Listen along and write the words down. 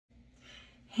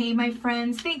Hey my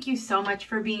friends, thank you so much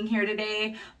for being here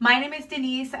today. My name is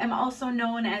Denise. I'm also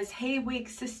known as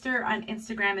heywigsister on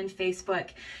Instagram and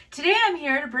Facebook. Today I'm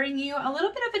here to bring you a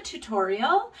little bit of a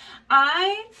tutorial.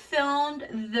 I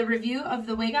filmed the review of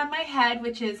the wig on my head,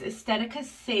 which is Estetica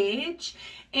Sage.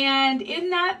 And in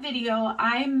that video,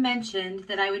 I mentioned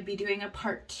that I would be doing a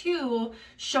part 2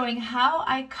 showing how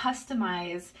I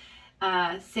customize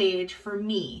Sage for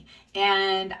me,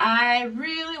 and I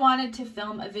really wanted to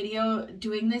film a video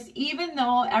doing this, even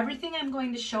though everything I'm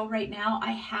going to show right now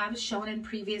I have shown in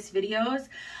previous videos.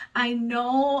 I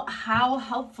know how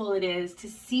helpful it is to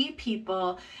see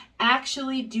people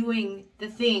actually doing the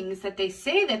things that they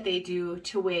say that they do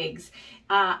to wigs.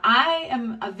 I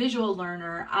am a visual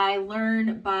learner. I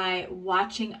learn by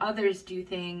watching others do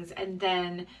things and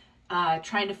then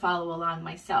trying to follow along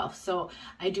myself. So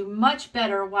I do much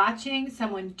better watching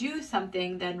someone do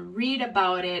something than read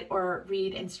about it or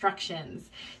read instructions.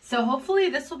 So hopefully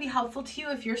this will be helpful to you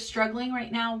if you're struggling right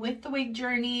now with the wig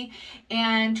journey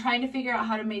and trying to figure out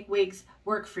how to make wigs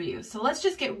work for you. So let's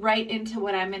just get right into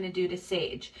what I'm going to do to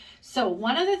Sage. So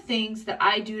one of the things that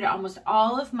I do to almost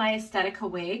all of my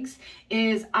Estetica wigs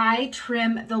is I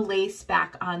trim the lace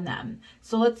back on them.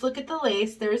 So let's look at the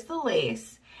lace. There's the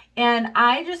lace. And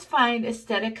I just find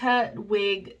Estetica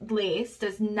wig lace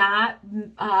does not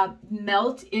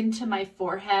melt into my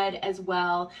forehead as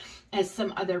well as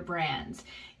some other brands.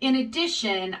 In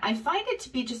addition, I find it to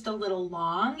be just a little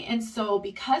long, and so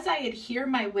because I adhere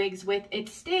my wigs with, it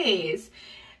stays,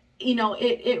 you know,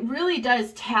 it really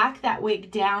does tack that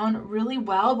wig down really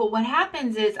well. But what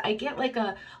happens is I get like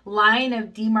a line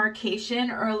of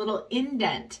demarcation or a little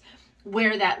indent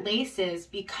where that lace is,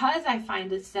 because I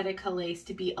find the Estetica lace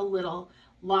to be a little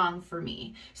long for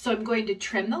me. So I'm going to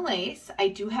trim the lace. I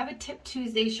do have a tip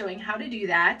Tuesday showing how to do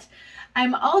that.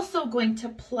 I'm also going to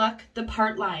pluck the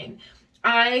part line.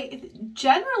 I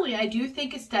do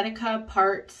think Estetica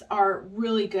parts are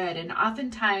really good, and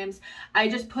oftentimes I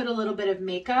just put a little bit of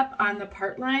makeup on the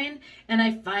part line, and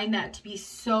I find that to be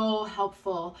so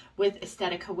helpful with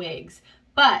Estetica wigs.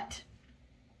 But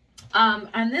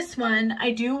on this one,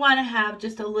 I do want to have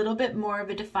just a little bit more of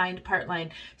a defined part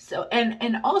line. So,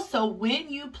 and also when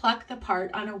you pluck the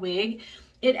part on a wig,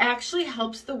 it actually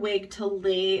helps the wig to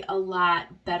lay a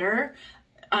lot better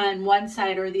on one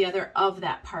side or the other of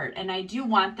that part. And I do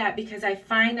want that because I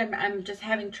find I'm just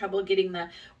having trouble getting the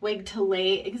wig to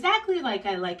lay exactly like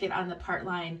I like it on the part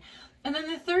line. And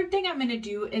then the third thing I'm going to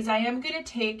do is I am going to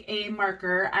take a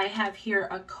marker. I have here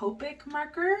a Copic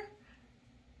marker.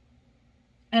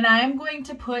 And I'm going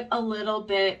to put a little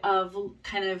bit of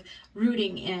kind of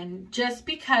rooting in, just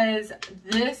because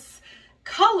this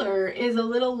color is a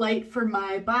little light for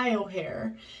my bio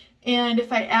hair. And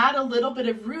if I add a little bit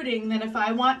of rooting, then if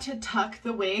I want to tuck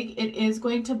the wig, it is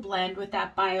going to blend with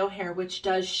that bio hair, which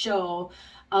does show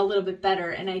a little bit better.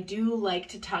 And I do like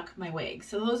to tuck my wig.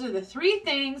 So those are the 3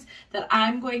 things that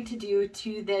I'm going to do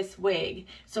to this wig.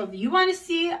 So if you want to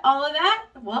see all of that,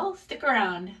 well, stick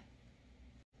around.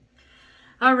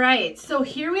 All right, so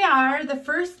here we are. The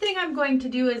first thing I'm going to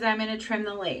do is I'm going to trim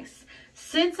the lace.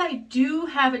 Since I do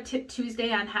have a Tip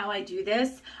Tuesday on how I do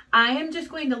this, I am just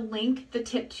going to link the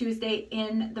Tip Tuesday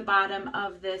in the bottom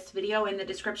of this video in the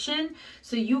description,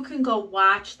 so you can go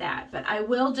watch that. But I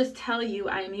will just tell you,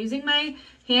 I am using my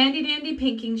handy dandy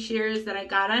pinking shears that I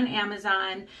got on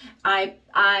Amazon.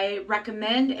 I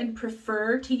recommend and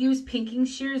prefer to use pinking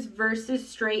shears versus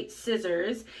straight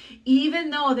scissors, even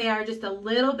though they are just a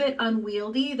little bit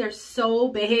unwieldy. They're so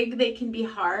big, they can be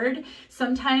hard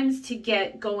sometimes to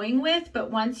get going with, but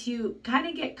once you kind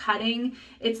of get cutting,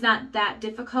 it's not that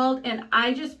difficult. And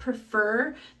I just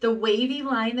prefer the wavy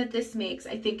line that this makes.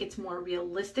 I think it's more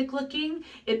realistic looking.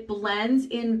 It blends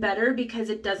in better because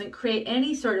it doesn't create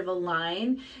any sort of a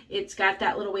line. It's got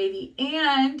that little wavy,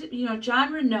 and you know,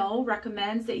 John Renault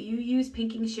recommends that you use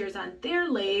pinking shears on their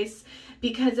lace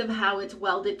because of how it's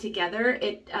welded together.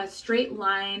 A straight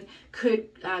line could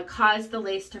cause the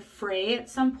lace to fray at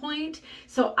some point.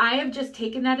 So I have just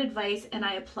taken that advice and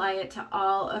I apply it to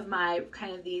all of my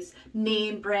kind of these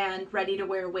name brand ready to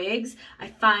wear wigs. I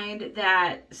find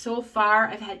that so far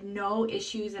I've had no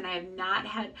issues and I have not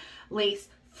had lace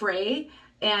fray.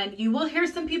 And you will hear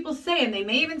some people say, and they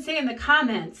may even say in the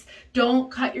comments,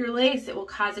 don't cut your lace, it will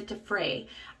cause it to fray.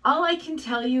 All I can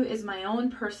tell you is my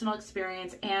own personal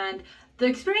experience and the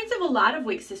experience of a lot of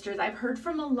wig sisters. I've heard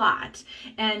from a lot,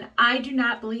 and I do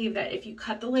not believe that if you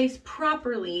cut the lace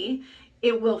properly,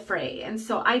 it will fray. And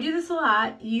so I do this a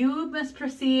lot. You must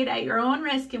proceed at your own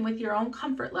risk and with your own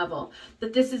comfort level,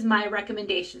 but this is my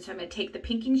recommendation. So I'm going to take the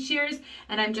pinking shears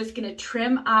and I'm just going to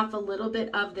trim off a little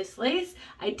bit of this lace.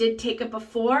 I did take a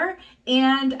before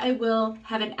and I will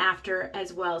have an after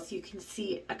as well, so you can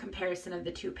see a comparison of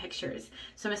the two pictures.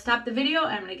 So I'm going to stop the video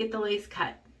and I'm going to get the lace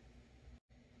cut.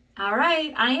 All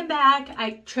right, I am back.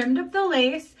 I trimmed up the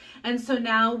lace, and so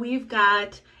now we've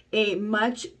got a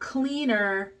much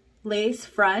cleaner lace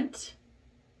front.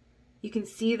 You can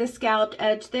see the scalloped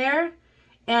edge there,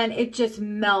 and it just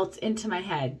melts into my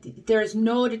head. There's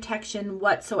no detection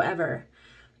whatsoever.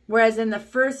 Whereas in the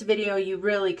first video, you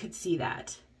really could see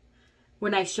that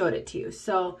when I showed it to you.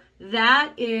 So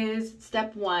that is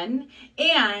step one.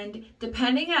 And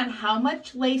depending on how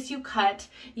much lace you cut,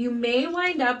 you may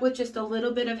wind up with just a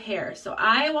little bit of hair. So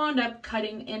I wound up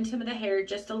cutting into the hair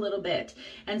just a little bit.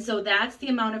 And so that's the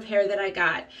amount of hair that I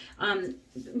got.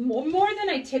 More than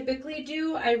I typically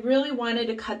do. I really wanted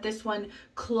to cut this one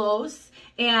close.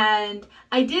 And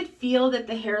I did feel that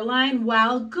the hairline,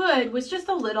 while good, was just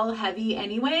a little heavy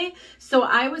anyway. So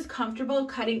I was comfortable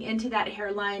cutting into that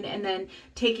hairline and then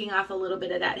taking off a little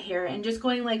bit of that hair and just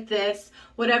going like this.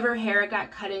 Whatever hair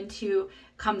got cut into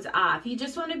comes off. You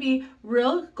just want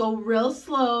to go real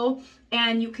slow,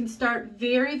 and you can start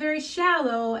very, very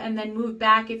shallow and then move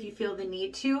back if you feel the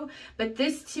need to. But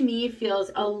this to me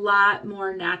feels a lot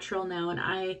more natural now, and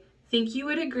I think you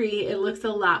would agree it looks a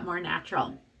lot more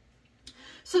natural.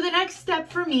 So the next step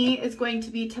for me is going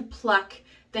to be to pluck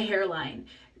the hairline.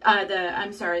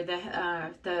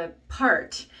 The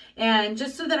part, and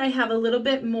just so that I have a little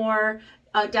bit more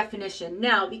definition.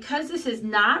 Now, because this is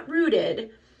not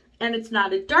rooted and it's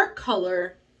not a dark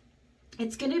color,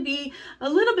 it's going to be a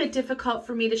little bit difficult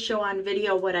for me to show on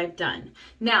video what I've done.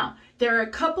 Now, there are a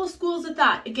couple schools of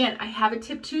thought. Again, I have a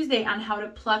Tip Tuesday on how to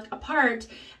pluck apart.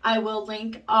 I will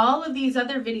link all of these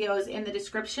other videos in the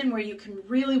description where you can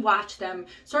really watch them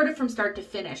sort of from start to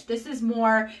finish. This is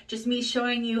more just me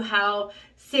showing you how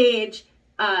Sage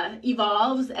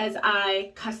evolves as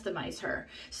I customize her.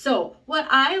 So what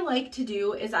I like to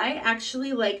do is I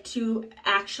actually like to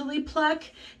pluck.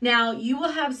 Now, you will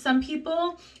have some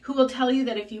people who will tell you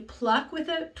that if you pluck with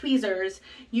a tweezers,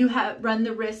 you run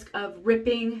the risk of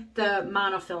ripping the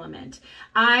monofilament.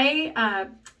 I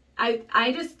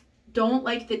just don't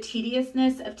like the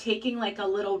tediousness of taking like a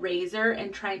little razor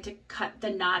and trying to cut the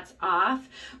knots off,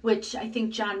 which I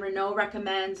think John Renault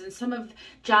recommends, and some of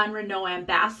John Renault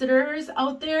ambassadors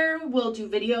out there will do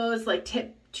videos like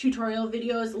tutorial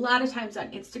videos a lot of times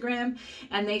on Instagram,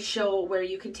 and they show where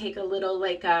you can take a little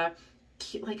like a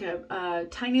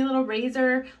tiny little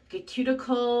razor, like a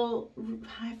cuticle,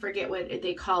 I forget what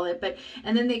they call it,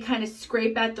 and then they kind of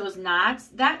scrape at those knots.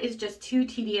 That is just too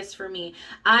tedious for me.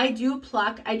 I do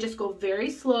pluck. I just go very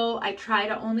slow. I try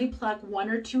to only pluck 1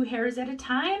 or 2 hairs at a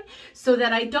time so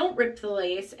that I don't rip the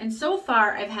lace, and so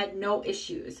far I've had no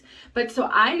issues. But so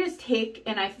I just take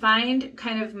and I find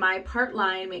kind of my part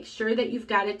line, make sure that you've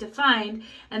got it defined,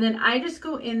 and then I just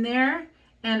go in there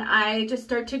and I just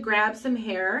start to grab some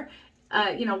hair,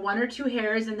 1 or 2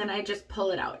 hairs, and then I just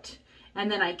pull it out.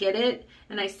 And then I get it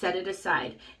and I set it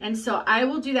aside. And so I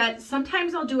will do that.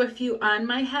 Sometimes I'll do a few on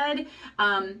my head.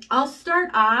 I'll start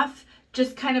off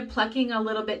just kind of plucking a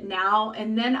little bit now,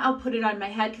 and then I'll put it on my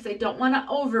head because I don't want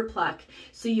to over pluck.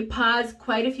 So you pause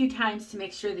quite a few times to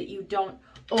make sure that you don't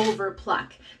over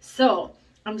pluck. So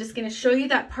I'm just going to show you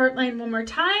that part line one more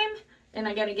time, and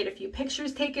I got to get a few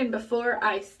pictures taken before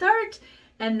I start,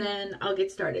 and then I'll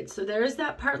get started. So there's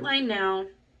that part line now.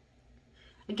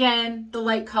 Again, the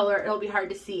light color, it'll be hard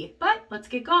to see, but let's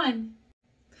get going.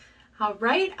 All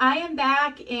right, I am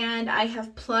back and I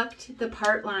have plucked the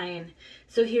part line.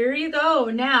 So here you go.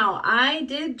 Now, I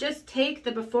did just take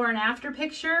the before and after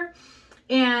picture,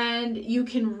 and you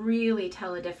can really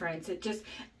tell a difference. It just,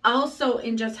 also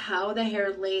in just how the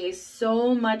hair lays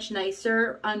so much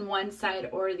nicer on one side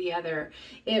or the other.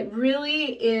 It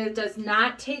really does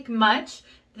not take much.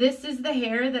 This is the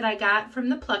hair that I got from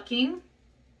the plucking.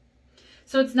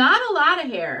 So it's not a lot of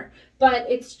hair, but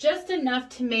it's just enough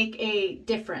to make a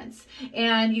difference.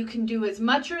 And you can do as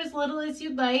much or as little as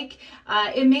you'd like.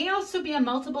 It may also be a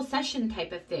multiple session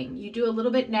type of thing. You do a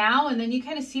little bit now, and then you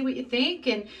kind of see what you think,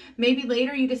 and maybe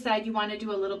later you decide you want to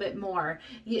do a little bit more.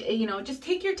 You know, just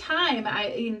take your time.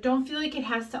 Don't feel like it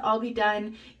has to all be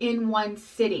done in one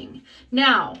sitting.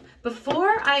 Now,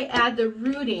 before I add the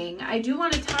rooting, I do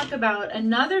want to talk about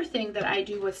another thing that I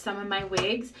do with some of my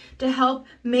wigs to help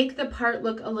make the part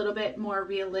look a little bit more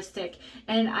realistic.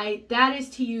 And that is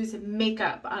to use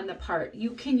makeup on the part.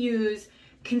 You can use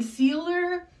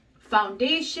concealer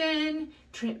foundation,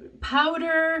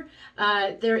 powder.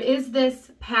 There is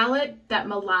this palette that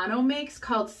Milano makes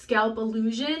called Scalp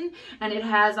Illusion, and it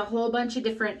has a whole bunch of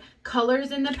different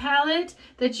colors in the palette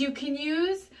that you can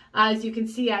use. As you can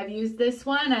see, I've used this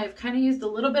one. I've kind of used a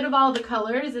little bit of all the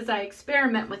colors as I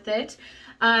experiment with it.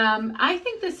 I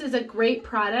think this is a great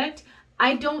product.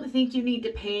 I don't think you need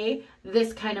to pay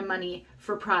this kind of money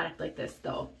for a product like this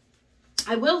though.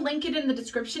 I will link it in the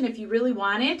description if you really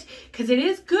want it, because it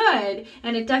is good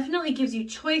and it definitely gives you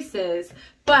choices,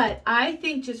 but I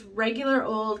think just regular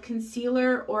old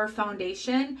concealer or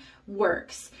foundation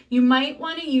works. You might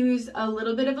want to use a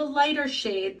little bit of a lighter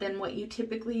shade than what you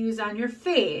typically use on your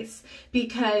face,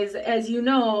 because as you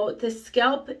know, the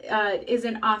scalp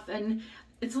isn't often,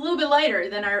 it's a little bit lighter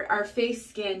than our face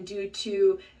skin due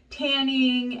to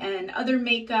tanning and other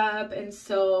makeup, and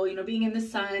so, you know, being in the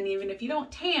sun, even if you don't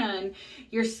tan,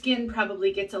 your skin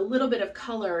probably gets a little bit of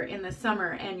color in the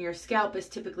summer, and your scalp is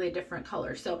typically a different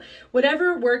color. So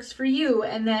whatever works for you.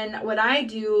 And then what I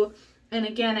do, and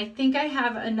again, I think I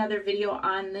have another video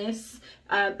on this,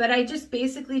 but I just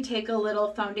basically take a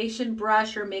little foundation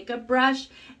brush or makeup brush,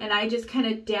 and I just kind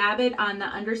of dab it on the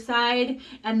underside,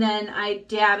 and then I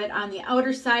dab it on the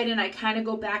outer side, and I kind of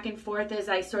go back and forth as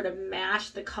I sort of mash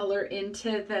the color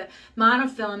into the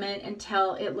monofilament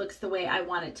until it looks the way I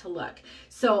want it to look.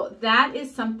 So that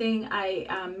is something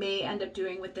I may end up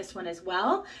doing with this one as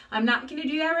well. I'm not going to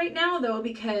do that right now though,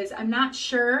 because I'm not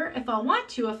sure if I'll want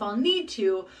to, if I'll need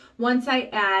to, once I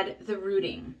add the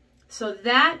rooting. So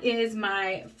that is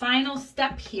my final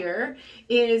step here,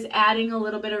 is adding a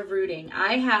little bit of rooting.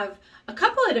 I have a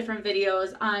couple of different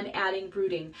videos on adding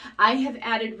rooting. I have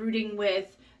added rooting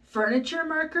with furniture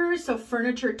markers, so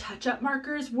furniture touch-up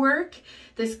markers work.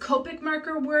 This Copic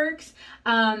marker works.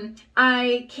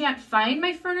 I can't find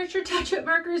my furniture touch-up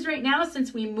markers right now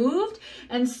since we moved,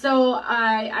 and so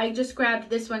I just grabbed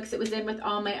this one because it was in with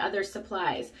all my other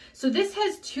supplies. So this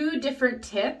has two different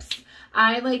tips.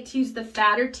 I like to use the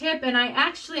fatter tip, and I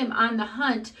actually am on the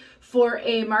hunt for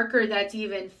a marker that's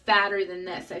even fatter than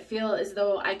this. I feel as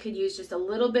though I could use just a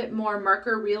little bit more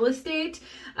marker real estate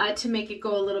to make it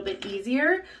go a little bit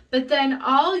easier. But then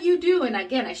all you do, and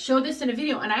again, I show this in a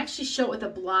video, and I actually show it with a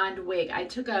blonde wig. I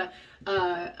took a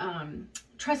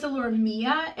Tressalure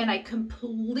Mia, and I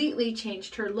completely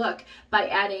changed her look by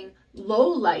adding low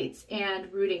lights and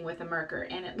rooting with a marker,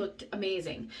 and it looked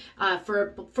amazing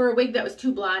for a wig that was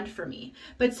too blonde for me.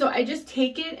 But so I just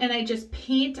take it and I just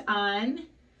paint on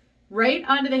right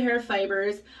onto the hair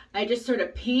fibers. I just sort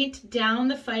of paint down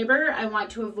the fiber. I want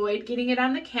to avoid getting it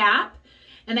on the cap,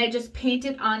 and I just paint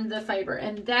it on the fiber,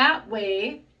 and that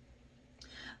way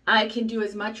I can do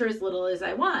as much or as little as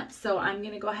I want. So I'm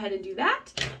going to go ahead and do that,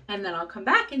 and then I'll come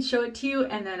back and show it to you,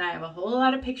 and then I have a whole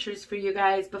lot of pictures for you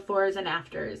guys, befores and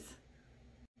afters.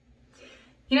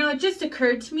 You know, it just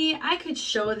occurred to me I could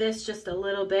show this just a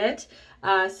little bit.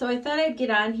 So I thought I'd get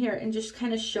on here and just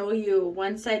kind of show you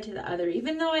one side to the other,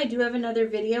 even though I do have another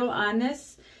video on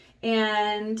this,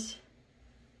 and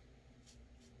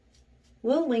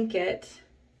we'll link it.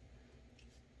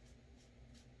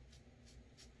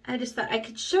 I just thought I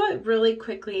could show it really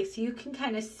quickly so you can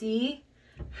kind of see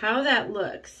how that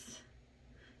looks.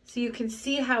 So you can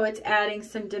see how it's adding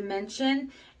some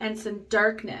dimension and some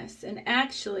darkness. And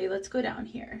actually, let's go down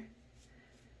here,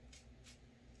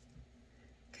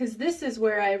 because this is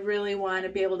where I really want to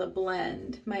be able to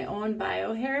blend my own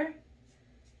bio hair.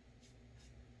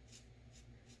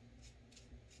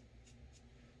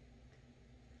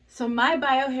 So my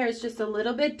bio hair is just a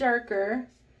little bit darker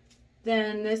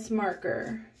than this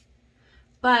marker,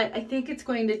 but I think it's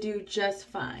going to do just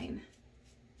fine.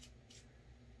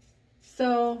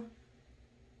 So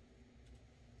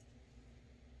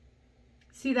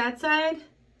see that side?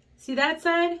 See that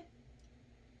side?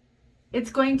 It's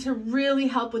going to really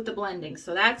help with the blending.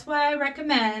 So that's why I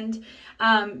recommend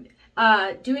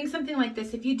doing something like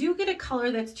this. If you do get a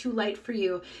color that's too light for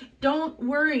you, don't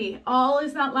worry, all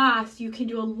is not lost. You can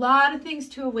do a lot of things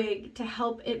to a wig to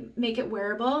help it make it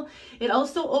wearable. It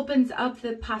also opens up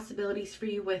the possibilities for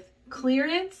you with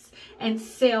clearance and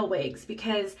sale wigs,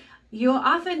 because you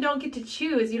often don't get to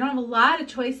choose. You don't have a lot of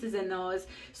choices in those.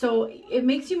 So it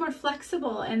makes you more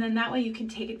flexible, and then that way you can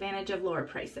take advantage of lower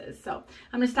prices. So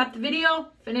I'm gonna stop the video,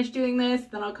 finish doing this,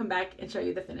 then I'll come back and show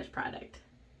you the finished product.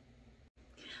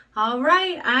 All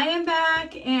right, I am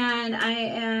back and I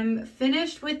am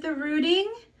finished with the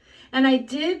rooting. And I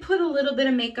did put a little bit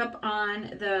of makeup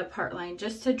on the part line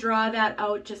just to draw that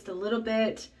out just a little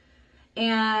bit.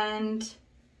 And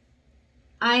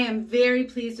I am very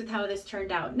pleased with how this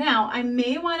turned out. Now, I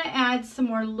may want to add some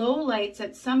more low lights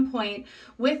at some point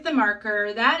with the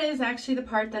marker. That is actually the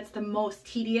part that's the most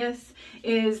tedious,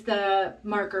 is the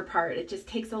marker part. It just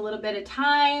takes a little bit of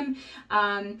time,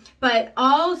 but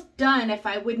all done, if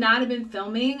I would not have been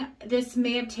filming, this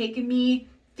may have taken me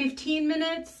 15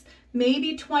 minutes,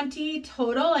 maybe 20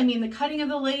 total. I mean, the cutting of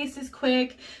the lace is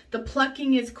quick, the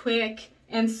plucking is quick,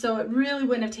 and so it really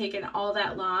wouldn't have taken all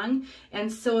that long.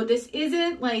 And so this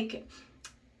isn't like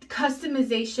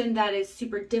customization that is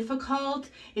super difficult.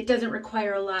 It doesn't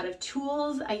require a lot of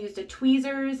tools. I used a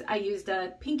tweezers, I used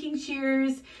a pinking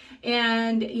shears,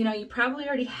 and you know, you probably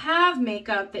already have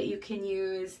makeup that you can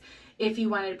use if you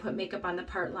wanted to put makeup on the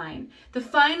part line. The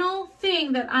final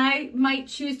thing that I might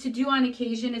choose to do on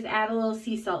occasion is add a little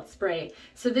sea salt spray.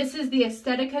 So this is the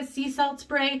Estetica sea salt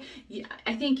spray.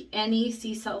 I think any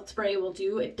sea salt spray will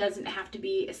do. It doesn't have to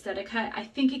be Estetica. I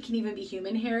think it can even be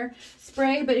human hair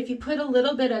spray, but if you put a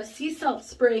little bit of sea salt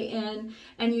spray in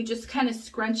and you just kind of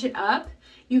scrunch it up,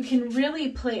 you can really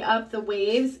play up the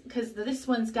waves, because this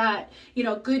one's got, you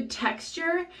know, good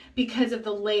texture because of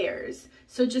the layers.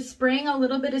 So just spraying a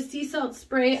little bit of sea salt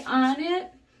spray on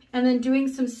it and then doing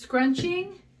some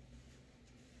scrunching.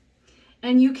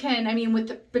 And you can, I mean,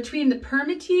 between the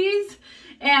permatease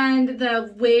and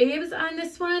the waves on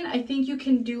this one, I think you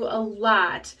can do a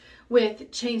lot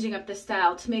with changing up the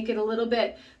style to make it a little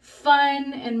bit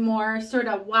fun and more sort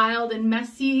of wild and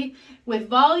messy with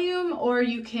volume, or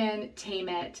you can tame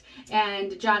it.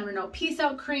 And John Renault Peace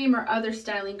Out Cream or other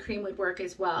styling cream would work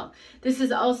as well. This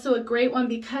is also a great one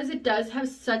because it does have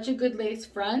such a good lace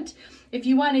front. If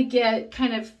you want to get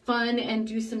kind of fun and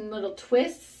do some little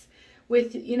twists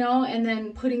with, you know, and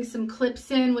then putting some clips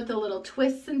in with the little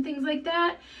twists and things like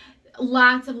that,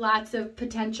 lots of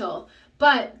potential.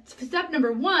 But step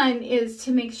number one is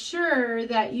to make sure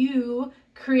that you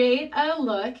create a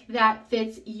look that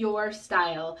fits your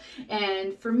style.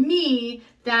 And for me,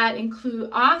 that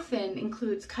often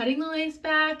includes cutting the lace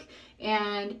back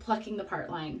and plucking the part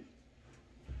line.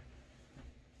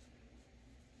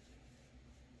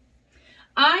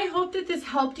 I hope that this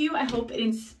helped you. I hope it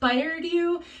inspired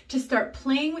you to start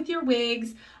playing with your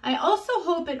wigs. I also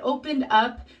hope it opened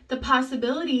up the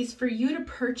possibilities for you to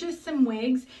purchase some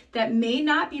wigs that may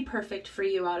not be perfect for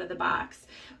you out of the box.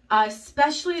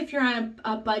 Especially if you're on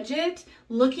a budget,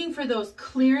 looking for those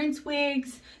clearance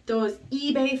wigs, those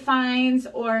eBay finds,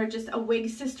 or just a wig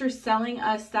sister selling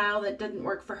a style that didn't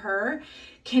work for her,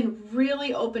 can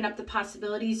really open up the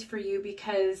possibilities for you,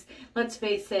 because let's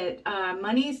face it,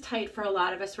 money's tight for a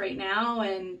lot of us right now,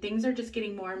 and things are just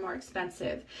getting more and more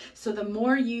expensive. So the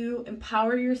more you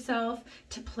empower yourself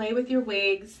to play with your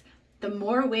wigs, the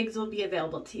more wigs will be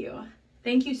available to you.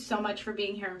 Thank you so much for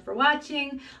being here and for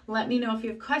watching. Let me know if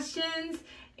you have questions,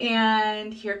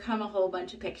 and here come a whole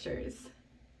bunch of pictures.